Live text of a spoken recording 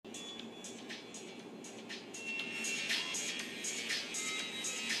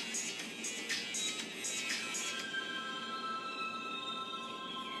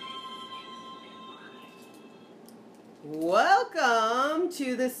Welcome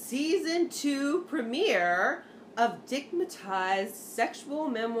to the Season 2 premiere of Dickmatized Sexual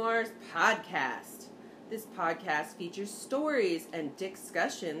Memoirs podcast. This podcast features stories and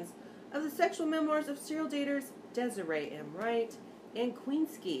discussions of the sexual memoirs of serial daters Desiree M. Wright and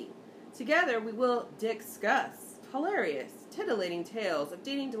Queenski. Together we will discuss hilarious, titillating tales of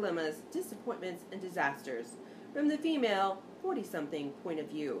dating dilemmas, disappointments, and disasters from the female 40-something point of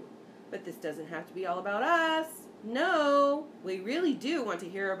view. But this doesn't have to be all about us. No, we really do want to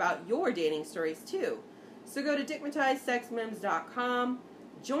hear about your dating stories too. So go to dickmatizedSexMems.com,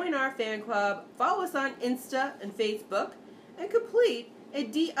 join our fan club, follow us on Insta and Facebook, and complete a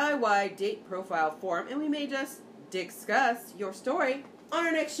DIY date profile form, and we may just discuss your story on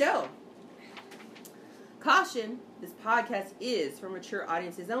our next show. Caution, this podcast is for mature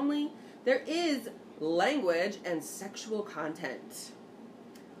audiences only. There is language and sexual content.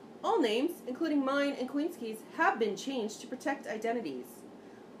 All names, including mine and Queenski's, have been changed to protect identities.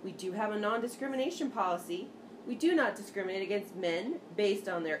 We do have a non-discrimination policy. We do not discriminate against men based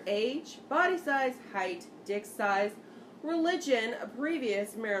on their age, body size, height, dick size, religion,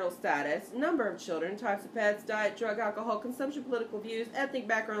 previous marital status, number of children, types of pets, diet, drug, alcohol consumption, political views, ethnic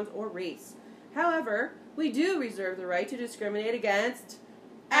backgrounds, or race. However, we do reserve the right to discriminate against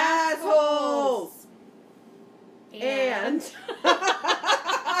assholes. And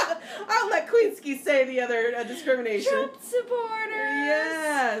I'll let Queenski say the other discrimination. Trump supporters.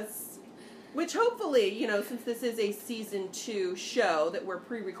 Yes. Which hopefully, since this is a Season 2 show that we're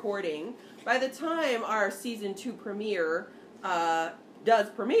pre-recording, by the time our Season 2 premiere does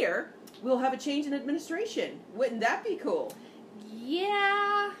premiere, we'll have a change in administration. Wouldn't that be cool?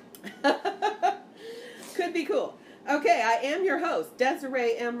 Yeah. Could be cool. Okay, I am your host,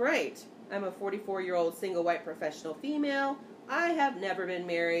 Desiree M. Wright. I'm a 44-year-old single white professional female. I have never been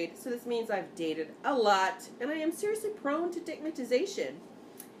married, so this means I've dated a lot, and I am seriously prone to dickmatization.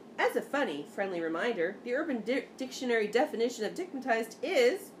 As a funny, friendly reminder, the Urban Dictionary definition of dickmatized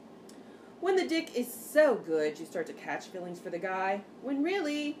is when the dick is so good you start to catch feelings for the guy, when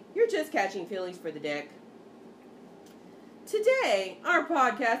really, you're just catching feelings for the dick. Today, our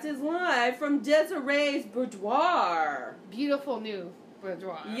podcast is live from Desiree's boudoir. Beautiful new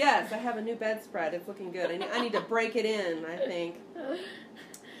boudoir. Yes, I have a new bedspread. It's looking good. I need to break it in, I think.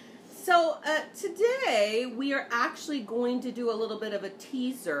 So, today we are actually going to do a little bit of a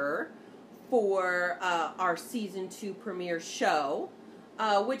teaser for our Season 2 premiere show,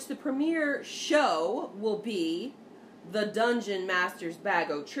 which the premiere show will be The Dungeon Master's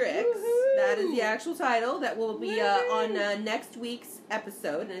Bag o' Tricks. Woo-hoo! That is the actual title. That will be on next week's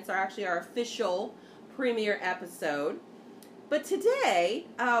episode, and it's actually our official premiere episode. But today,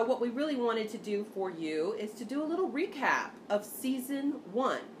 what we really wanted to do for you is to do a little recap of Season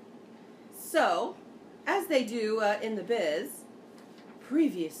 1. So, as they do in the biz,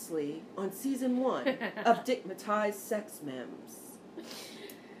 previously on Season 1 of Dickmatized Sex Mems.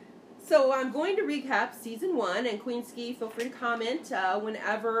 So I'm going to recap Season 1, and Queenski, feel free to comment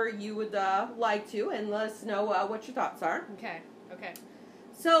whenever you would like to, and let us know what your thoughts are. Okay.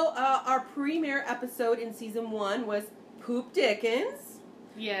 So our premiere episode in Season 1 was Poop Dickens.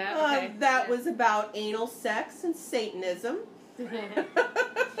 Yeah, okay. That was about anal sex and Satanism.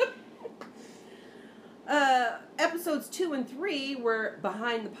 Episodes 2 and 3 were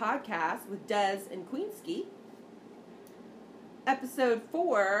Behind the Podcast with Des and Queenski. Episode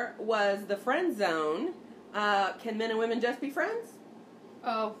 4 was The Friend Zone. Can men and women just be friends?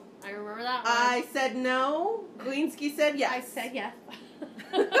 Oh, I remember that one. I said no. Queenski said yes. I said yes.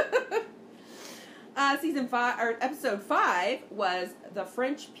 Season 5, or Episode 5 was The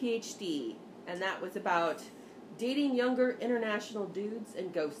French PhD, and that was about dating younger international dudes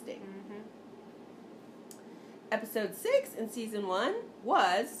and ghosting. Mm-hmm. Episode 6 in Season 1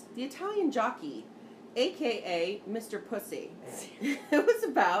 was The Italian Jockey, a.k.a. Mr. Pussy. It was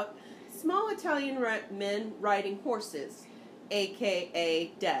about small Italian men riding horses,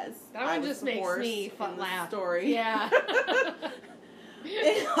 a.k.a. Des. That one just makes me laugh. Story. Yeah.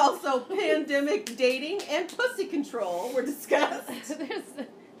 And also pandemic dating and pussy control were discussed.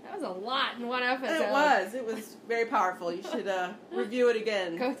 That was a lot in one episode. It was very powerful. You should review it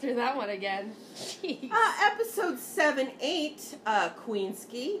again. Go through that one again. Jeez. Episode 7-8,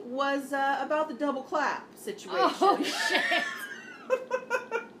 Queenski, was about the double clap situation. Oh, shit.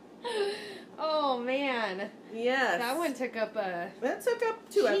 Oh, man. Yes. That one took up That took up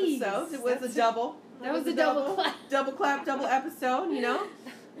 2 episodes. It was a double. That was a double clap. Double clap, double episode,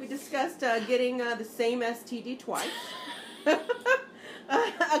 We discussed getting the same STD twice.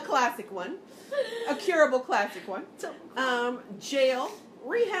 A classic one. A curable classic one. Jail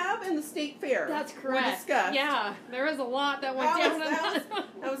rehab and the state fair. That's correct. Were discussed. Yeah, there was a lot that went down.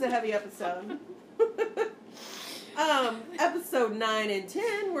 That was a heavy episode. Episode 9 and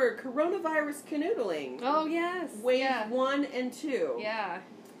 10 were coronavirus canoodling. Oh, yes. Wave 1 and 2. Yeah.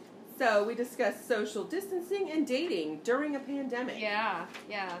 So we discussed social distancing and dating during a pandemic. Yeah,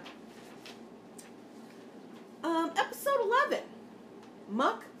 yeah. Episode 11,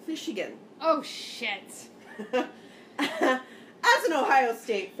 Muck Fishigan. Oh, shit. As an Ohio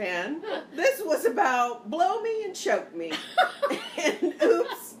State fan, this was about blow me and choke me. And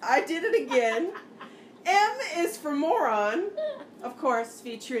oops, I did it again. M is for moron, of course,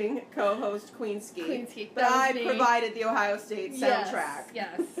 featuring co-host Queenski. But I provided the Ohio State soundtrack.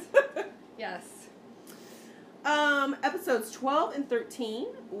 Yes. Yes. Episodes 12 and 13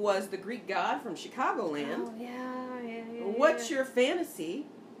 was the Greek god from Chicagoland. Oh, yeah. What's your fantasy?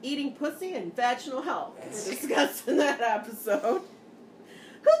 Eating pussy and vaginal health were discussed in that episode.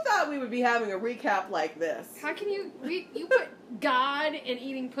 Who thought we would be having a recap like this? How can you put God and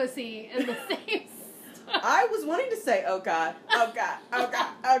eating pussy in the same stuff? I was wanting to say, oh God, oh God, oh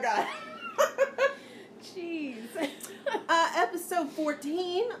God, oh God. Jeez. Episode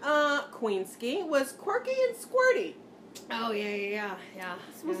 14, Queenski, was Quirky and Squirty. Oh, yeah.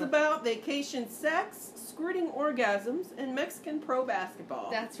 This was about vacation sex, squirting orgasms, and Mexican pro basketball.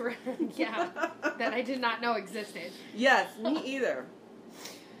 That's right. Yeah. That I did not know existed. Yes, me either.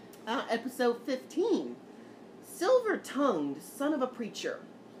 Episode 15, Silver-Tongued Son of a Preacher.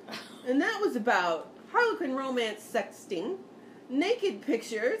 And that was about Harlequin romance sexting, naked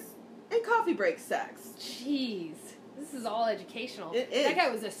pictures, and coffee break sex. Jeez. This is all educational. It is. That guy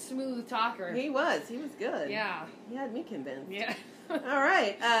was a smooth talker. He was good. Yeah. He had me convinced. Yeah. All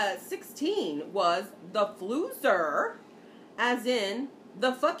right. 16 was the floozer, as in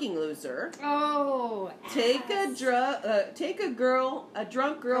the fucking loser. Oh. Take a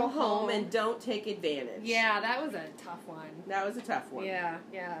drunk girl home and don't take advantage. Yeah, that was a tough one. That was a tough one. Yeah.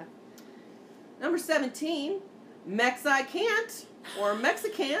 Number 17, Mex I Can't, or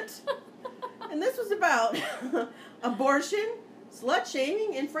Mexicant. And this was about abortion, slut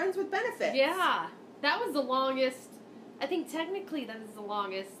shaming, and friends with benefits. Yeah. That was the longest, I think technically that is the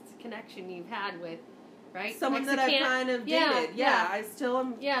longest connection you've had with, right? Someone that I've kind of dated. Yeah, I still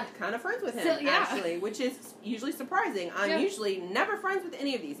am kind of friends with him, actually, which is usually surprising. I'm usually never friends with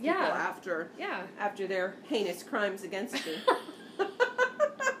any of these people after their heinous crimes against me.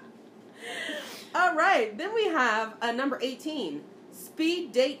 All right, then we have number 18,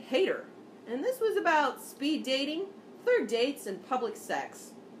 Speed Date Hater. And this was about speed dating, third dates, and public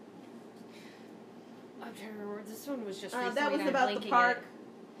sex. I'm trying to remember. This one was just recently. That was about the park. It.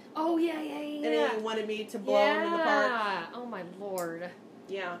 Oh, yeah. And he wanted me to blow him in the park. Oh, my Lord.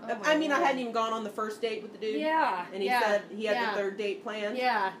 Yeah. Oh, I mean, I hadn't even gone on the first date with the dude. Yeah. And he said he had the third date planned.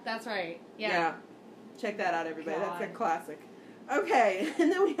 Yeah, that's right. Yeah. Check that out, everybody. God. That's a classic. Okay, and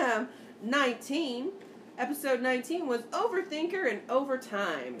then we have 19. Episode 19 was Overthinker and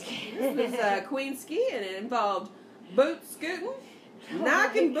Overtime. This was Queenski, and it involved boot scooting,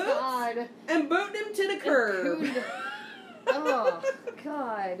 knocking boots, and booting him to the curb. Oh,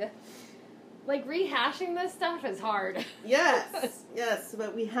 God. Like, rehashing this stuff is hard. Yes,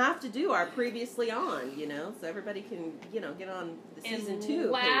 but we have to do our previously on, so everybody can, get on the season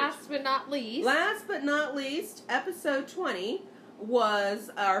 2 Last but not least, episode 20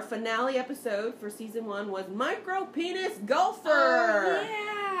 was our finale episode for season 1 was Micro Penis Golfer. Oh,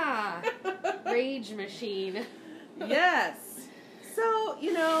 yeah. Rage machine. Yes. So,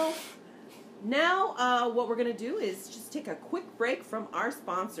 now what we're going to do is just take a quick break from our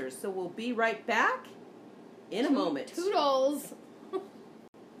sponsors. So we'll be right back in a moment. Toodles.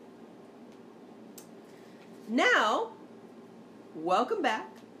 Now, welcome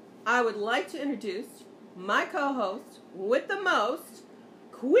back. I would like to introduce my co-host with the most,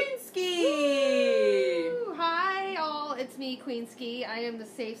 Queenski. Woo! Hi, all. It's me, Queenski. I am the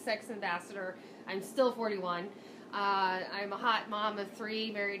Safe Sex Ambassador. I'm still 41. I'm a hot mom of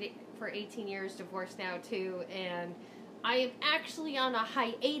 3, married for 18 years, divorced now 2, and I am actually on a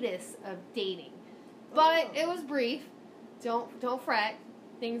hiatus of dating. But it was brief. Don't fret.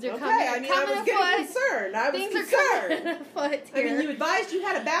 Things are coming. I was getting concerned. Things are coming afoot here. I mean, you advised you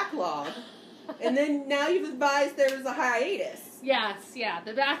had a backlog. And then now you've advised there was a hiatus. Yes,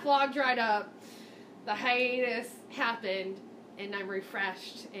 the backlog dried up, the hiatus happened, and I'm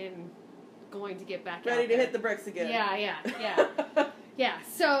refreshed and going to get back ready to hit the bricks again. Yeah.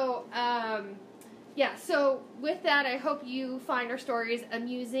 So, so with that, I hope you find our stories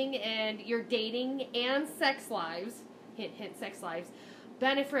amusing and your dating and sex lives, hint, sex lives,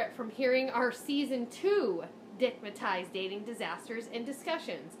 benefit from hearing our season 2 Dickmatized Dating Disasters and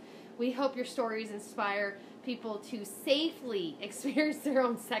Discussions. We hope your stories inspire people to safely experience their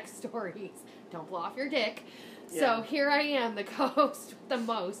own sex stories. Don't blow off your dick. Yeah. So here I am, the co-host with the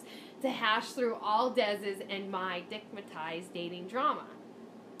most, to hash through all Dez's and my Dickmatized dating drama.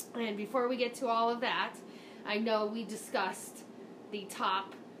 And before we get to all of that, I know we discussed the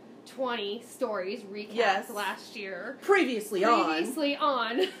top 20 stories recapped last year. Previously on.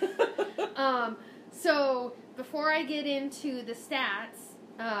 So before I get into the stats,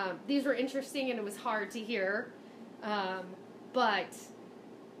 these were interesting and it was hard to hear, but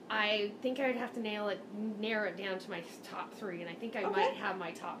I think I'd have to narrow it down to my top 3, and I think I might have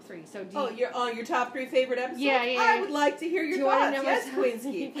my top 3. So your top 3 favorite episodes? Yeah. I would like to hear your thoughts. Yes,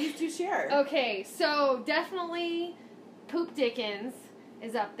 Queensky. Please do share. Okay, so definitely Poop Dickens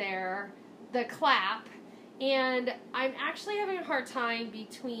is up there. The Clap. And I'm actually having a hard time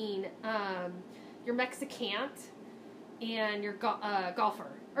between your Mexicant and your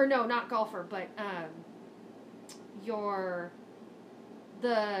golfer. Or no, not golfer, but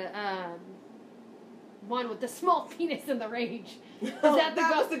the one with the small penis in the rage. Was that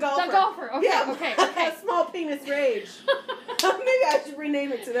was the golfer. The golfer. Okay, yeah. okay. Small penis rage. Maybe I should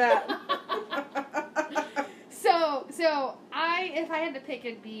rename it to that. So if I had to pick,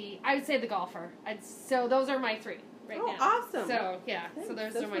 I would say the golfer. So those are my 3 right now. Oh, awesome. So yeah, Thanks. so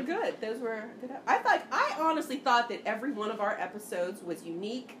those were my good. Those were good. I honestly thought that every one of our episodes was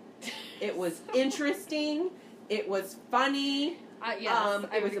unique. It was interesting. It was funny. Yes,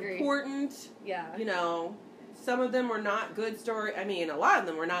 it was important. Yeah. You know, some of them were not good stories. I mean, a lot of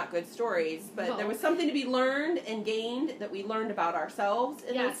them were not good stories, but there was something to be learned and gained that we learned about ourselves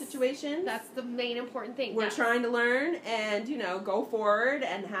in those situations. That's the main important thing. We're trying to learn and, go forward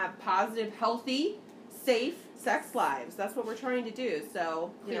and have positive, healthy, safe sex lives. That's what we're trying to do.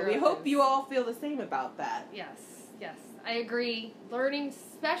 So, we hope you all feel the same about that. Yes. I agree.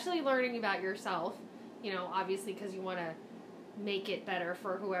 Especially learning about yourself, obviously because you want to make it better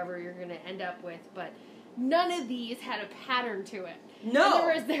for whoever you're going to end up with, but none of these had a pattern to it. No. In other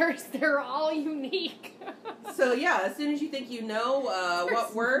words, they're all unique. So, yeah, as soon as you think you know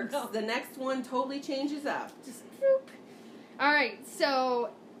what works, the next one totally changes up. Just whoop. All right, so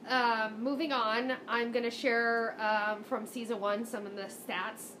moving on, I'm going to share from season 1 some of the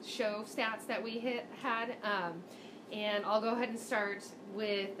show stats that we had. And I'll go ahead and start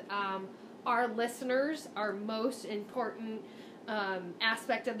with our listeners. Our most important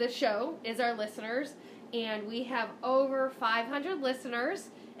aspect of this show is our listeners. And we have over 500 listeners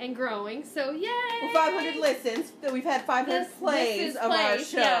and growing, so yay! Well, 500 listens. We've had 500 plays of our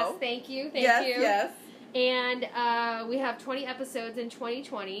show. Yes, thank you. Yes. And we have 20 episodes in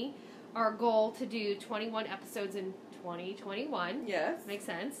 2020. Our goal to do 21 episodes in 2021. Yes. Makes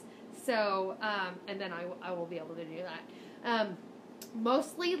sense. So, and then I will be able to do that.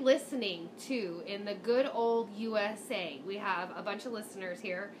 Mostly listening to in the good old USA. We have a bunch of listeners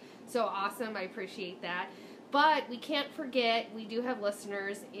here. So awesome. I appreciate that. But we can't forget, we do have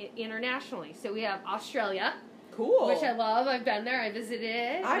listeners internationally. So we have Australia. Cool. Which I love. I've been there. I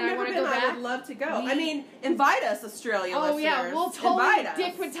visited. I've never been. I would love to go. Invite us, Australia listeners. Oh yeah, we'll totally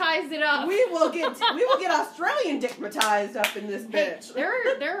dickmatize it up. We will get Australian dickmatized up in this bitch.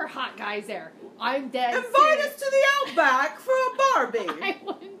 There are hot guys there. I'm dead. Invite us to the Outback for a barbie. I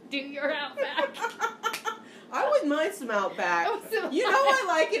wouldn't do your Outback. I wouldn't mind some Outback. You know I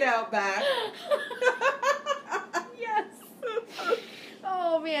like it Outback. Yes.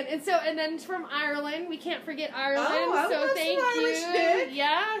 Oh man, and then from Ireland, we can't forget Ireland. Oh, so thank you. Dick.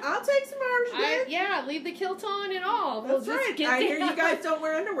 Yeah, I'll take some Irish dick. Yeah, leave the kilt on and all. That's right. I hear you guys don't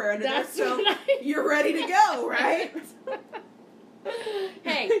wear underwear under there, so you're ready to go, right?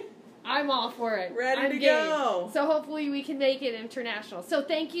 Hey, I'm all for it. Ready to go. So hopefully we can make it international. So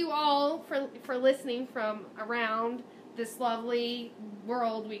thank you all for listening from around this lovely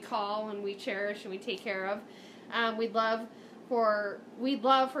world we call and we cherish and we take care of. We'd love for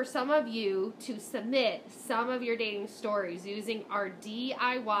some of you to submit some of your dating stories using our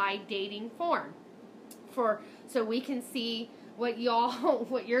DIY dating form so we can see what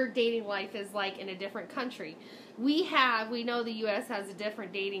your dating life is like in a different country. We know the U.S. has a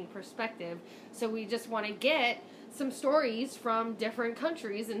different dating perspective, so we just want to get some stories from different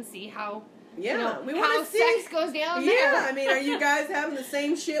countries and see how we want how to see sex goes down there. Yeah, are you guys having the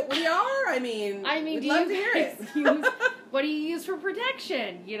same shit we are? We'd love to hear it. What do you use for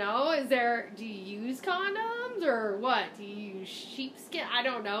protection? Do you use condoms or what? Do you use sheepskin? I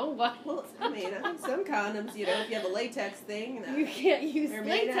don't know. What? Well, I think some condoms, if you have a latex thing. You can't use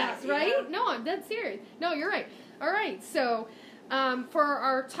latex, right? No, I'm dead serious. No, you're right. All right, so for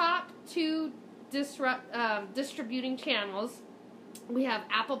our top 2 distributing channels. We have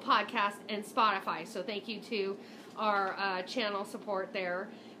Apple Podcast and Spotify, so thank you to our channel support there.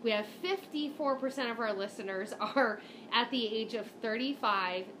 We have 54% of our listeners are at the age of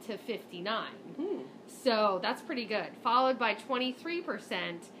 35 to 59. So that's pretty good. Followed by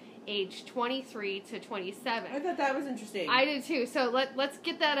 23% age 23 to 27. I thought that was interesting. I do too. So let's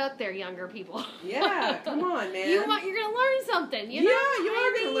get that up there, younger people. Yeah, come on, man. You're gonna learn something. You know? You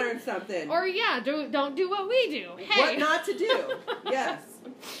are gonna learn something. Or don't do what we do. Hey, what not to do? Yes.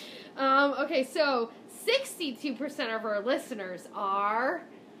 Okay, so 62% of our listeners are.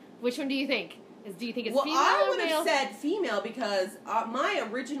 Which one do you think? Do you think it's female or male? Well, I would have said female because my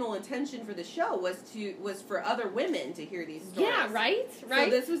original intention for the show was for other women to hear these stories. Yeah, right. So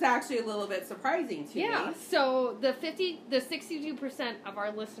this was actually a little bit surprising to me. Yeah. So the 62% of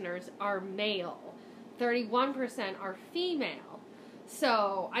our listeners are male, 31% are female.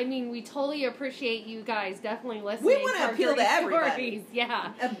 So I mean, we totally appreciate you guys definitely listening. We want to appeal to everybody. Stories.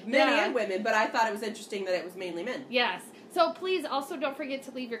 Yeah, men and women, but I thought it was interesting that it was mainly men. Yes. So please also don't forget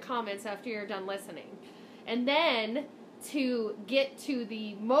to leave your comments after you're done listening. And then to get to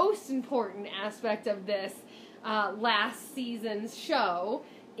the most important aspect of this last season's show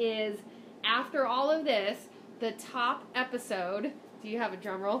is after all of this, the top episode, do you have a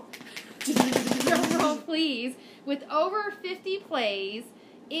drum roll? Drum roll, please. With over 50 plays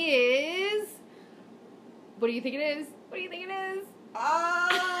is... What do you think it is? What do you think it is?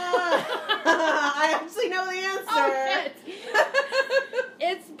 I actually know the answer. Oh, shit.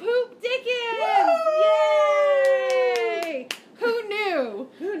 It's Poop Dickens! Woo! Yay! Who knew?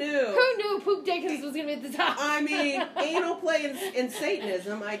 Who knew? Who knew Poop Dickens was going to be at the top? I mean, anal play in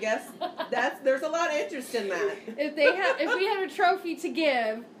Satanism, I guess. There's a lot of interest in that. If we had a trophy to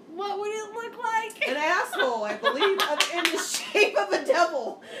give, what would it look like? An asshole, I believe, in the shape of a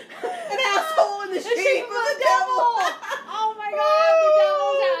devil. An asshole in the shape of a devil. Oh my God, the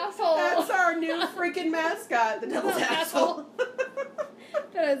devil's asshole. That's our new freaking mascot, the devil's asshole.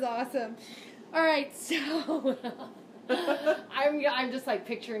 That is awesome. All right, so I'm just like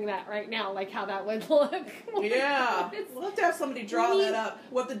picturing that right now, like how that would look. Yeah, we'll have to have somebody draw that up.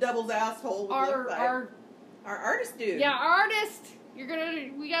 What the devil's asshole would look like. Our artist dude. Yeah, our artist. We need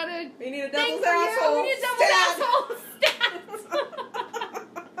a devil's asshole. We need a devil's asshole.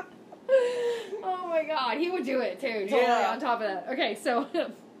 Oh my God, he would do it too. Totally on top of that. Okay, so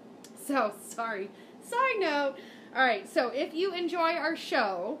sorry. Side note. All right, so if you enjoy our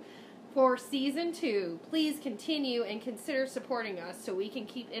show for season 2, please continue and consider supporting us so we can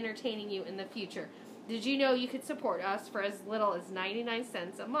keep entertaining you in the future. Did you know you could support us for as little as 99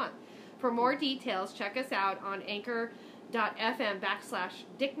 cents a month? For more details, check us out on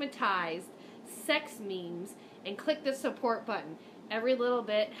anchor.fm/dickmatized sex memes and click the support button. Every little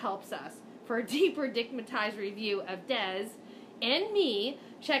bit helps us. For a deeper Dickmatized review of Des and me,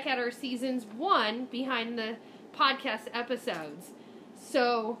 check out our seasons 1 behind the podcast episodes.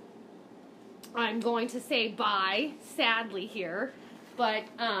 So I'm going to say bye, sadly here, but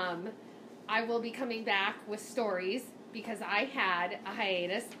I will be coming back with stories because I had a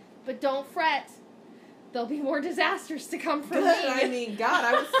hiatus. But don't fret. There'll be more disasters to come from me. I mean, God,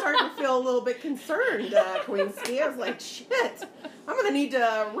 I was starting to feel a little bit concerned, Queensky. I was like, shit, I'm going to need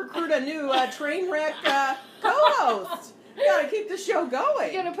to recruit a new train wreck co-host. We got to keep the show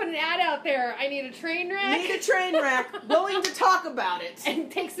going. You're going to put an ad out there. I need a train wreck. Need a train wreck. Willing to talk about it.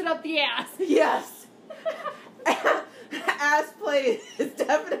 And takes it up the ass. Yes. Ass play is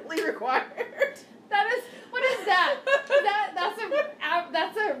definitely required. What is that?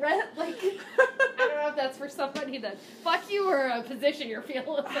 That's a like, I don't know if that's for somebody that fuck you or a position you're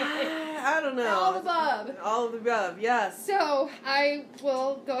feeling. I don't know. All of the above. All of the above, yes. So, I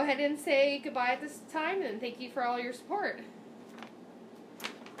will go ahead and say goodbye at this time, and thank you for all your support.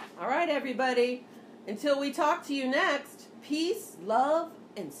 All right, everybody. Until we talk to you next, peace, love,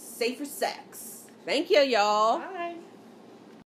 and safer sex. Thank you, y'all. Bye.